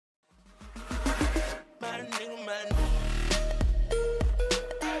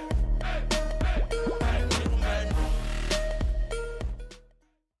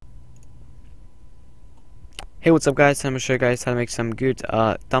Hey, what's up guys? I'm gonna show you guys how to make some good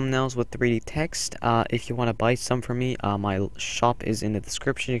thumbnails with 3D text. If you want to buy some from me, my shop is in the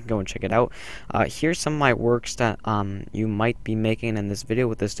description. You can go and check it out. Here's some of my works that you might be making in this video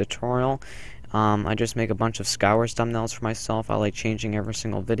with this tutorial. I just make a bunch of scours thumbnails for myself. I like changing every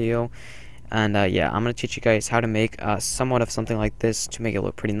single video. And yeah, I'm going to teach you guys how to make somewhat of something like this to make it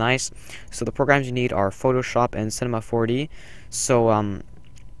look pretty nice. So the programs you need are Photoshop and Cinema 4D. So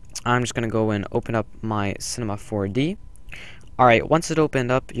I'm just going to go and open up my Cinema 4D. Alright, once it opened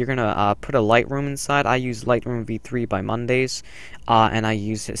up, you're going to put a Lightroom inside. I use Lightroom V3 by Mondays, and I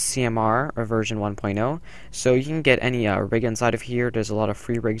use CMR or version 1.0. So you can get any rig inside of here. There's a lot of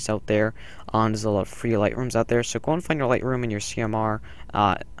free rigs out there. There's a lot of free Lightrooms out there. So go and find your Lightroom and your CMR.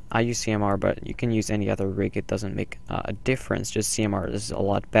 I use CMR, but you can use any other rig. It doesn't make a difference. Just CMR is a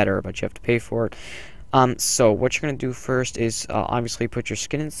lot better, but you have to pay for it. So what you're going to do first is obviously put your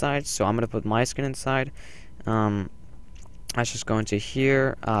skin inside. So I'm going to put my skin inside. Let's just go into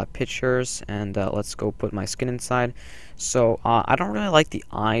here, pictures, and let's go put my skin inside. So I don't really like the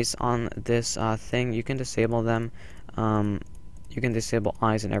eyes on this thing. You can disable them. You can disable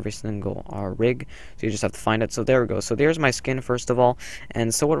eyes in every single rig, so you just have to find it. So there we go. So there's my skin first of all,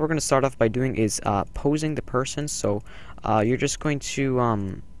 and so what we're going to start off by doing is posing the person. So you're just going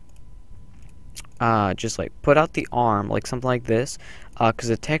to just like put out the arm like something like this, because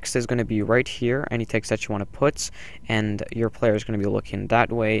the text is going to be right here, any text that you want to put, and your player is going to be looking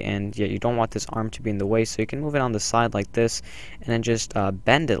that way, and yeah, you don't want this arm to be in the way, so you can move it on the side like this and then just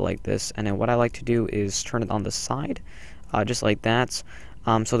bend it like this. And then what I like to do is turn it on the side, just like that.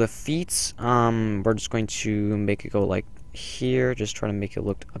 So the feet, we're just going to make it go like here, just try to make it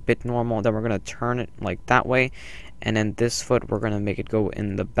look a bit normal. Then we're going to turn it like that way, and then this foot we're going to make it go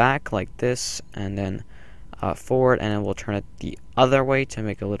in the back like this, and then forward, and then we'll turn it the other way to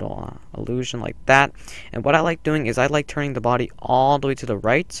make a little illusion like that. And what I like doing is I like turning the body all the way to the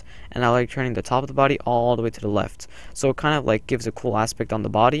right, and I like turning the top of the body all the way to the left, so it kind of like gives a cool aspect on the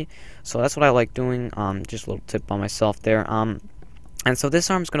body. So that's what I like doing. Just a little tip on myself there. And so this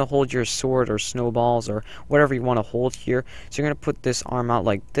arm's going to hold your sword or snowballs or whatever you want to hold here. So you're going to put this arm out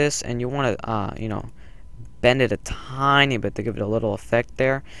like this, and you want to, you know, bend it a tiny bit to give it a little effect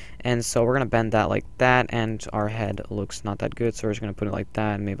there. And so we're going to bend that like that, and our head looks not that good, so we're just going to put it like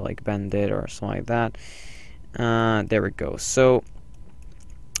that, and maybe like bend it or something like that. There we go. So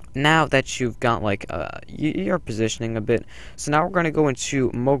now that you've got like you're positioning a bit, so now we're going to go into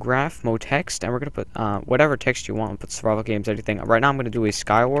MoGraph, MoText, and we're going to put whatever text you want. Put survival games, everything. Right now I'm going to do a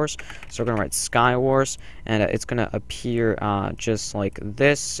Sky Wars, so we're going to write Sky Wars, and it's going to appear just like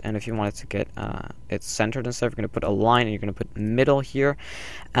this. And if you want it to get it centered and stuff, you're going to put a line, and you're going to put middle here,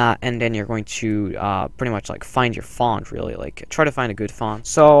 and then you're going to pretty much like find your font, really like try to find a good font.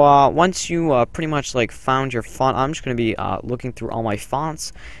 So once you pretty much like found your font, I'm just going to be looking through all my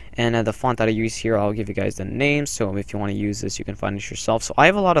fonts. And the font that I use here, I'll give you guys the name, so if you want to use this, you can find it yourself. So I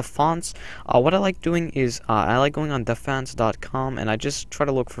have a lot of fonts. What I like doing is I like going on defense.com, and I just try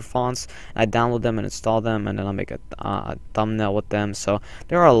to look for fonts. I download them and install them, and then I'll make a thumbnail with them. So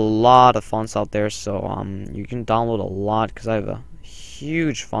there are a lot of fonts out there, so you can download a lot, because I have a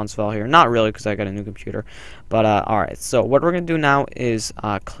huge fonts file here. Not really, because I got a new computer, but alright. So what we're going to do now is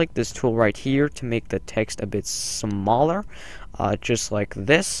click this tool right here to make the text a bit smaller. Just like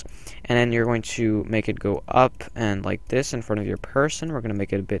this, and then you're going to make it go up and like this in front of your person. We're going to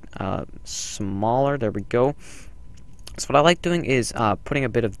make it a bit smaller. There we go. So what I like doing is putting a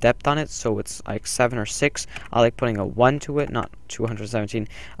bit of depth on it, so it's like 7 or 6. I like putting a 1 to it, not 217,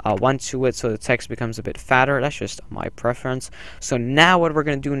 1 to it, so the text becomes a bit fatter. That's just my preference. So now what we're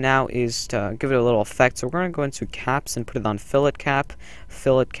going to do now is to give it a little effect. So we're going to go into caps and put it on fillet cap,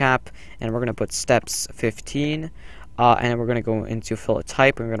 and we're going to put steps 15. And then we're going to go into fillet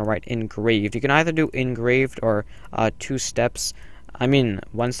type, and we're going to write engraved. You can either do engraved or 2 steps. I mean,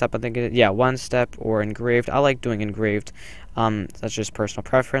 1 step, I think it is. Yeah, 1 step or engraved. I like doing engraved. That's just personal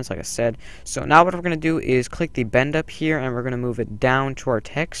preference, like I said. So now what we're going to do is click the bend up here, and we're going to move it down to our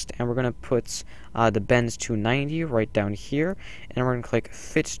text, and we're going to put the bends to 90 right down here, and we're going to click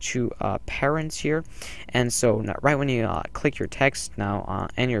fit to parents here. And so now, right when you click your text now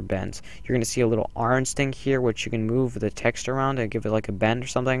and your bends, you're going to see a little orange thing here, which you can move the text around and give it like a bend or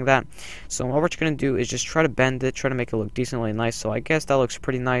something like that. So what we're going to do is just try to bend it, try to make it look decently nice. So I guess that looks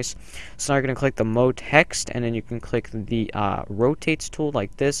pretty nice. So now you're going to click the mode text, and then you can click the rotates tool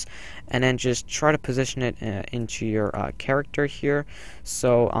like this, and then just try to position it into your character here.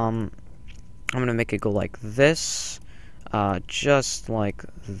 So I'm going to make it go like this, just like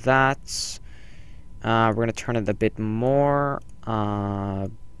that. We're going to turn it a bit more,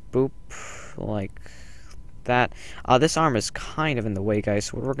 boop, like that. This arm is kind of in the way, guys,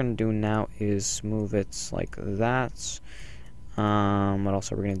 so what we're going to do now is move it like that. What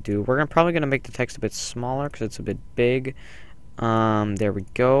else are we going to do? We're probably going to make the text a bit smaller because it's a bit big. There we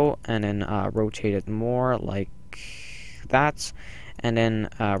go, and then rotate it more like that, and then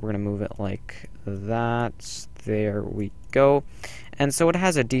we're going to move it like that. There we go. And so it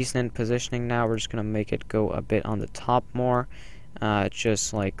has a decent positioning now. We're just going to make it go a bit on the top more,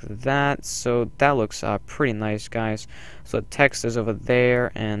 just like that. So that looks pretty nice, guys. So the text is over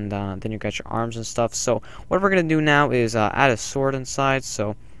there, and then you got your arms and stuff. So what we're going to do now is add a sword inside.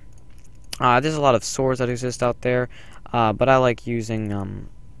 So there's a lot of swords that exist out there, but I like using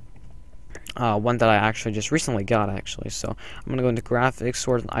one that I actually just recently got, actually. So I'm gonna go into graphics,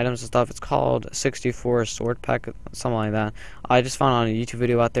 swords, and items and stuff. It's called 64 sword pack, something like that. I just found on a YouTube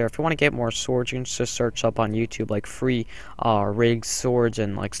video out there. If you want to get more swords, you can just search up on YouTube like free rigs, swords,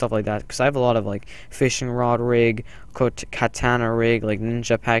 and like stuff like that, because I have a lot of like fishing rod rig, katana rig, like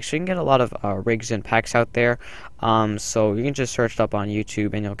ninja packs. So you can get a lot of rigs and packs out there. So you can just search it up on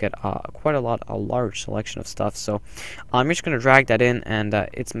YouTube and you'll get quite a large selection of stuff. So I'm just gonna drag that in, and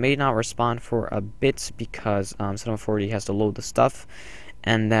it may not respond for a bit because 740 has to load the stuff,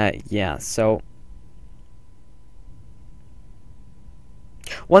 and yeah. So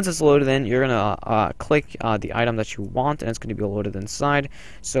once it's loaded in, you're gonna click the item that you want, and it's gonna be loaded inside.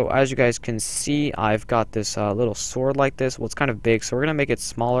 So as you guys can see, I've got this little sword like this. Well, it's kind of big, so we're gonna make it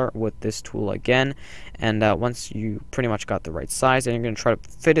smaller with this tool again. And once you pretty much got the right size, and you're gonna try to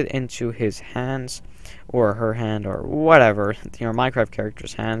fit it into his hands or her hand or whatever, your Minecraft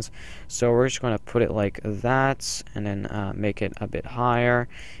character's hands. So we're just gonna put it like that, and then make it a bit higher,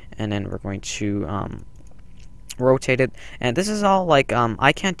 and then we're going to rotate it. And this is all like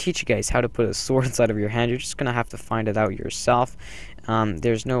I can't teach you guys how to put a sword inside of your hand. You're just gonna have to find it out yourself.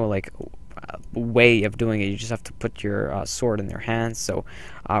 There's no like way of doing it. You just have to put your sword in your hand. So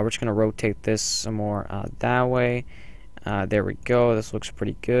we're just gonna rotate this some more that way. There we go. This looks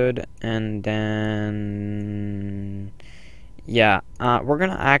pretty good. And then yeah, we're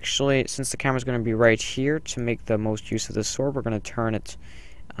gonna actually, since the camera's gonna be right here, to make the most use of the sword, we're gonna turn it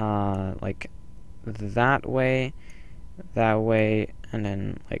like that way, and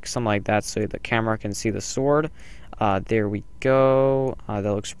then like something like that, so the camera can see the sword. There we go. That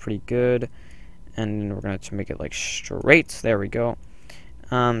looks pretty good. And we're going to make it like straight. There we go.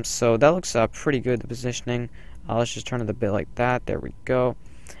 So that looks pretty good, the positioning. Let's just turn it a bit like that. There we go.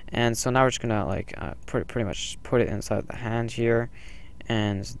 And so now we're just gonna like pretty much put it inside the hand here,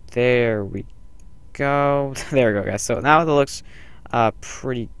 and there we go. There we go, guys. So now it looks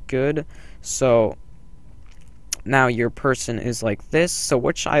pretty good. So now your person is like this. So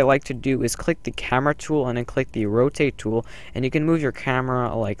what I like to do is click the camera tool and then click the rotate tool, and you can move your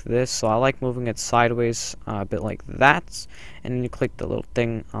camera like this. So I like moving it sideways a bit like that, and then you click the little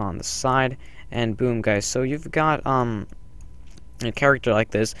thing on the side, and boom, guys. So you've got a character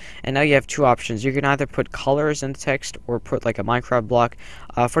like this, and now you have two options. You can either put colors in the text or put like a Minecraft block.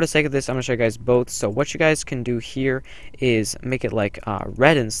 For the sake of this, I'm gonna show you guys both. So what you guys can do here is make it like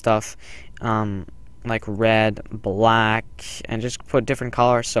red and stuff, like red, black, and just put different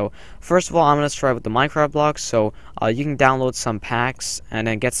colors. So first of all, I'm gonna try with the Minecraft blocks. So you can download some packs and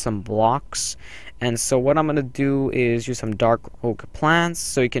then get some blocks. And so what I'm gonna do is use some dark oak plants,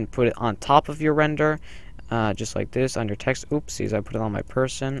 so you can put it on top of your render. Just like this under text. Oopsies, I put it on my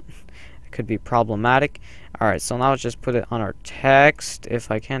person. It could be problematic. Alright, so now let's just put it on our text, if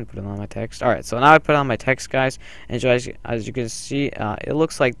I can put it on my text. Alright, so now I put it on my text, guys, and as you can see, it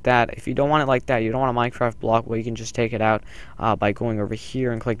looks like that. If you don't want it like that, you don't want a Minecraft block, well, you can just take it out by going over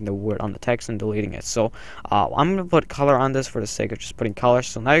here and clicking the word on the text and deleting it. So I'm going to put color on this for the sake of just putting color.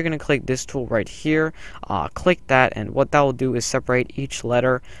 So now you're going to click this tool right here, click that, and what that will do is separate each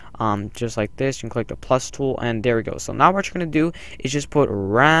letter just like this. You can click the plus tool, and there we go. So now what you're going to do is just put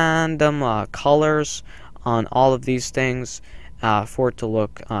random colors on all of these things for it to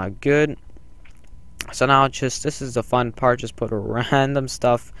look good. So now this is the fun part, just put a random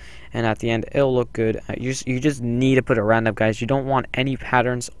stuff, and at the end it'll look good. You just need to put it random, guys. You don't want any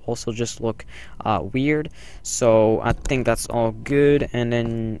patterns also just look weird. So I think that's all good. And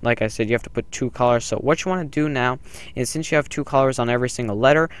then, like I said, you have to put two colors. So what you want to do now is, since you have two colors on every single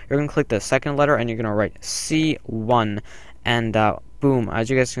letter, you're going to click the second letter and you're going to write C1, and boom, as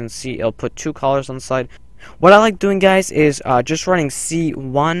you guys can see, it'll put two colors on the side. What I like doing, guys, is just running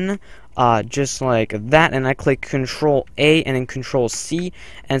C1 just like that, and I click Control A and then Control C,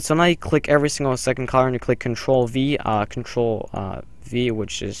 and so now you click every single second color and you click Control V, Control V,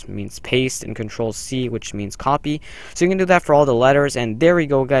 which just means paste, and Control C, which means copy. So you can do that for all the letters, and there we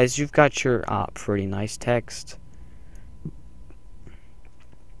go, guys. You've got your pretty nice text.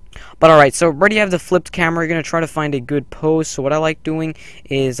 But alright, so already have the flipped camera. You're going to try to find a good pose. So what I like doing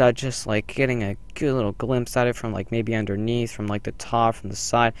is just like getting a good little glimpse at it from like maybe underneath, from like the top, from the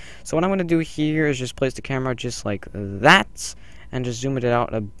side. So what I'm going to do here is just place the camera just like that, and just zoom it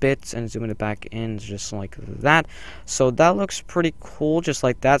out a bit and zoom it back in just like that. So that looks pretty cool, just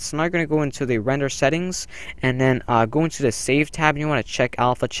like that. So now you're going to go into the render settings, and then go into the save tab, and you want to check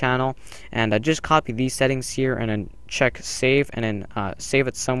alpha channel, and just copy these settings here, and then check save, and then save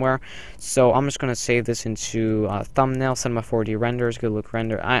it somewhere. So I'm just going to save this into thumbnail, cinema 4D renders, good look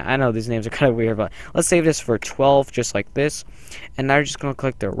render. I know these names are kind of weird, but let's save this for 12, just like this. And now you're just going to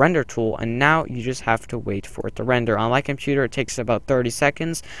click the render tool, and now you just have to wait for it to render. On my computer it takes about 30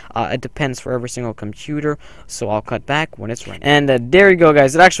 seconds. It depends for every single computer, so I'll cut back when it's rendering. And there you go,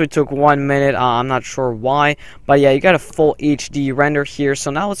 guys. It actually took 1 minute. I'm not sure why, but yeah, you got a full HD render here.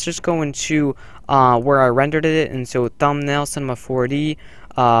 So now let's just go into where I rendered it, and so thumbnail, cinema 4D,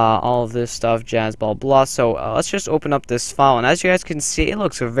 all of this stuff, jazz, blah blah. So let's just open up this file, and as you guys can see, it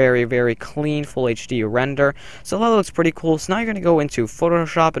looks a very, very clean full HD render. So that looks pretty cool. So now you're going to go into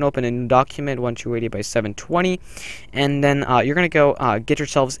Photoshop and open a new document, 1280 by 720, and then you're going to go get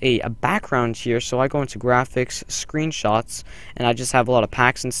yourselves a background here. So I go into graphics, screenshots, and I just have a lot of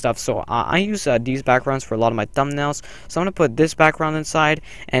packs and stuff. So I use these backgrounds for a lot of my thumbnails. So I'm going to put this background inside,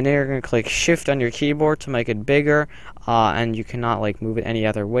 and then you're going to click shift on your keyboard to make it bigger, and you cannot like move it any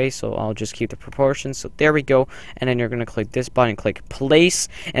other way, so I'll just keep the proportions. So there we go, and then you're going to click this button, click place.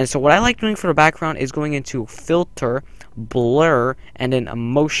 And so what I like doing for the background is going into filter, blur, and then a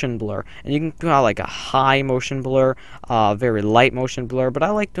motion blur, and you can do like a high motion blur, very light motion blur, but I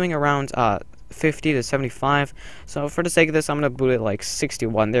like doing around 50 to 75. So for the sake of this, I'm going to boot it like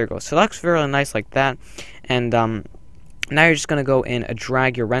 61. There you go. So that looks very nice like that. And now you're just going to go and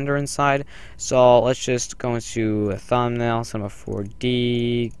drag your render inside. So let's just go into a thumbnail, cinema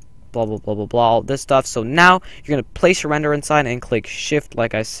 4D, blah blah blah blah blah, all this stuff. So now you're going to place your render inside and click shift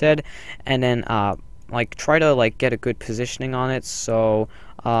like I said, and then like try to like get a good positioning on it. So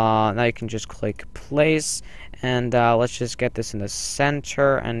now you can just click place, and let's just get this in the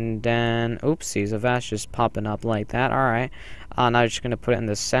center, and then oopsies, a vase just popping up like that. Alright, now you're just going to put it in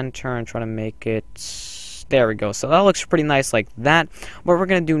the center and try to make it. There we go. So that looks pretty nice like that. What we're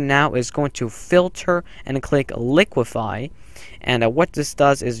going to do now is go into filter and click liquify. And what this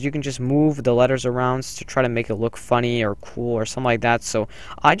does is you can just move the letters around to try to make it look funny or cool or something like that. So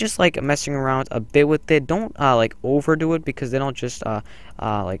I just like messing around a bit with it. Don't like overdo it, because they don't just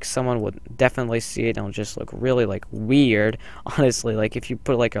like someone would definitely see it and it'll just look really like weird. Honestly, like if you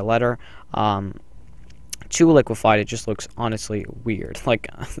put like a letter too liquefied, it just looks honestly weird. Like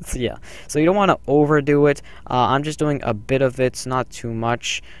yeah, so you don't want to overdo it. I'm just doing a bit of it, not too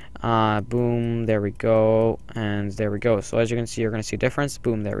much. Boom, there we go, and there we go. So as you can see, you're going to see a difference.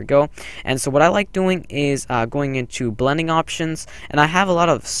 Boom, there we go. And so what I like doing is going into blending options, and I have a lot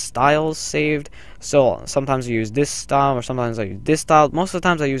of styles saved. So sometimes I use this style, or sometimes I use this style. Most of the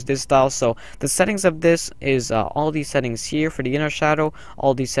times I use this style. So the settings of this is all these settings here for the inner shadow,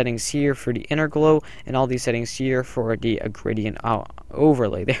 all these settings here for the inner glow, and all these settings here for the gradient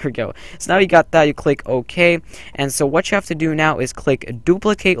overlay. There we go. So now you got that, you click OK. And so what you have to do now is click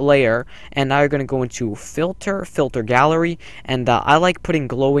duplicate layer, and now you're going to go into filter, filter gallery, and I like putting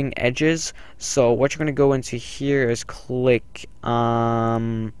glowing edges. So what you're going to go into here is click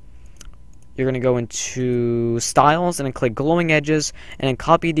you're going to go into styles and then click glowing edges, and then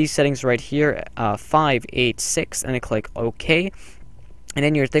copy these settings right here, 5, 8, 6, and then click OK. And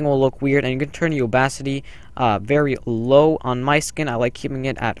then your thing will look weird, and you can turn the opacity very low. On my skin, I like keeping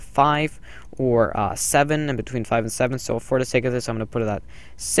it at 5 or 7, and between 5 and 7. So for the sake of this, I'm going to put it at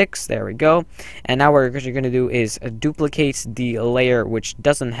 6. There we go. And now what you're going to do is duplicate the layer which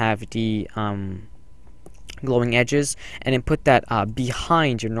doesn't have the glowing edges, and then put that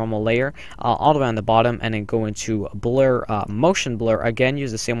behind your normal layer, all the way on the bottom, and then go into blur, motion blur. Again,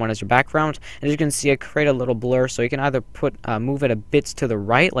 use the same one as your background, and as you can see, I create a little blur, so you can either put move it a bit to the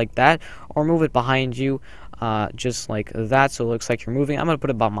right like that, or move it behind you just like that, so it looks like you're moving. I'm gonna put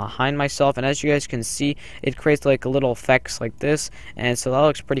it behind myself, and as you guys can see, it creates like a little effects like this, and so that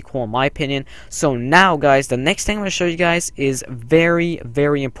looks pretty cool in my opinion. So now guys, the next thing I'm gonna show you guys is very,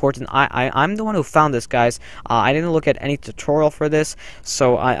 very important. I'm the one who found this, guys. I didn't look at any tutorial for this,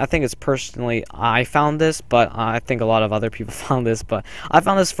 so I think it's personally I found this, but I think a lot of other people found this, but I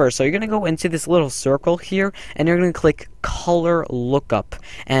found this first. So you're gonna go into this little circle here, and you're gonna click color lookup,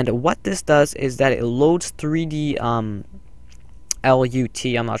 and what this does is that it loads 3D LUT.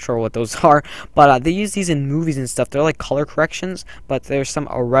 I'm not sure what those are, but they use these in movies and stuff. They're like color corrections, but there's some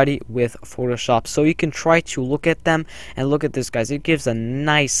already with Photoshop, so you can try to look at them. And look at this, guys. It gives a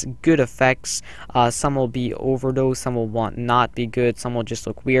nice, good effects. Some will be overdosed, some will not be good, some will just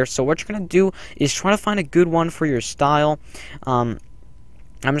look weird. So what you're gonna do is try to find a good one for your style. I'm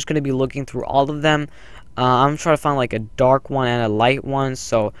just gonna be looking through all of them. I'm trying to find like a dark one and a light one,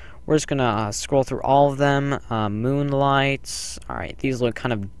 so we're just gonna scroll through all of them. Moonlights. Alright, these look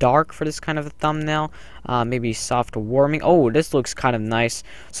kind of dark for this kind of a thumbnail. Maybe soft warming. Oh, this looks kind of nice.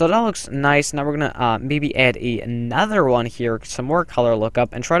 So that looks nice. Now we're gonna maybe add another one here, some more color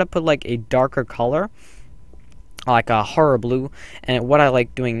lookup, and try to put like a darker color, like a horror blue. And what I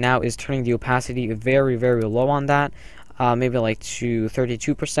like doing now is turning the opacity very, very low on that. Maybe like to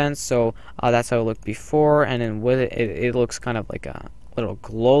 32%. So that's how it looked before, and then with it looks kind of like a little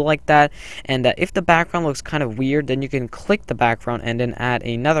glow like that. And if the background looks kind of weird, then you can click the background and then add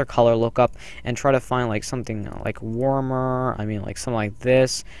another color lookup and try to find like something like warmer, I mean like something like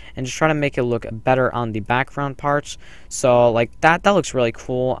this, and just try to make it look better on the background parts. So like that looks really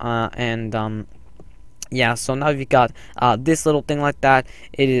cool. Yeah, so now you've got this little thing like that.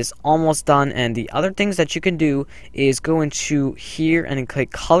 It is almost done, and the other things that you can do is go into here and then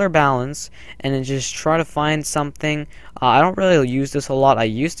click color balance, and then just try to find something. I don't really use this a lot. I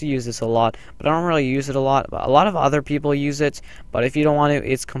used to use this a lot, but I don't really use it a lot. A lot of other people use it, but if you don't want to,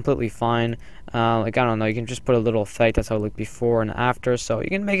 it's completely fine. Like, I don't know, you can just put a little effect. That's how it looked before and after, so you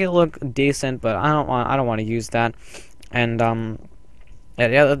can make it look decent, but I don't want to use that. And yeah,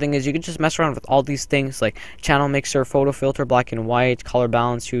 the other thing is you can just mess around with all these things like channel mixer, photo filter, black and white, color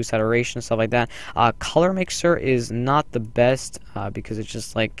balance, hue, saturation, stuff like that. Color mixer is not the best because it's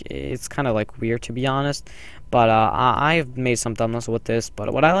just like, it's kind of like weird, to be honest. But I've made some thumbnails with this.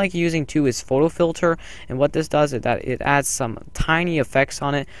 But what I like using too is photo filter, and what this does is that it adds some tiny effects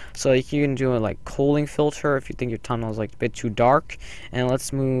on it. So you can do a like cooling filter if you think your thumbnail is like a bit too dark. And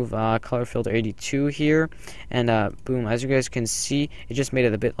let's move color filter 82 here, and boom, as you guys can see, it just made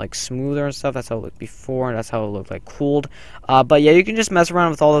it a bit like smoother and stuff. That's how it looked before, and that's how it looked like cooled. But yeah, you can just mess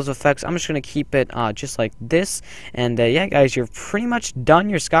around with all those effects. I'm just gonna keep it just like this, and yeah, guys, you're pretty much done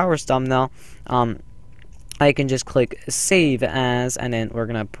your Skywars thumbnail. I can just click save as, and then we're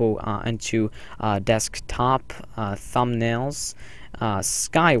gonna put into desktop thumbnails,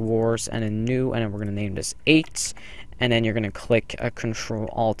 Skywars, and a new, and then we're gonna name this 8. And then you're going to click Control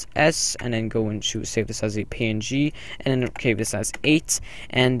Alt S, and then go into save this as a PNG, and then save this as 8.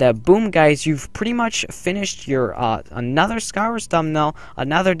 And boom, guys, you've pretty much finished your another Skywars thumbnail.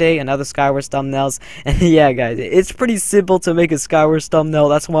 Another day, another Skywars thumbnails. And yeah, guys, it's pretty simple to make a Skywars thumbnail.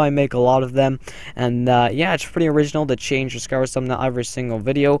 That's why I make a lot of them. And yeah, it's pretty original to change your Skywars thumbnail every single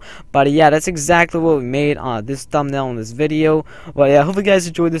video. But yeah, that's exactly what we made on this thumbnail in this video. But yeah, I hope you guys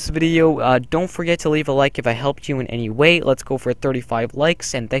enjoyed this video. Don't forget to leave a like if I helped you in any way. Let's go for 35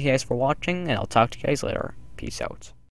 likes, and thank you guys for watching, and I'll talk to you guys later. Peace out.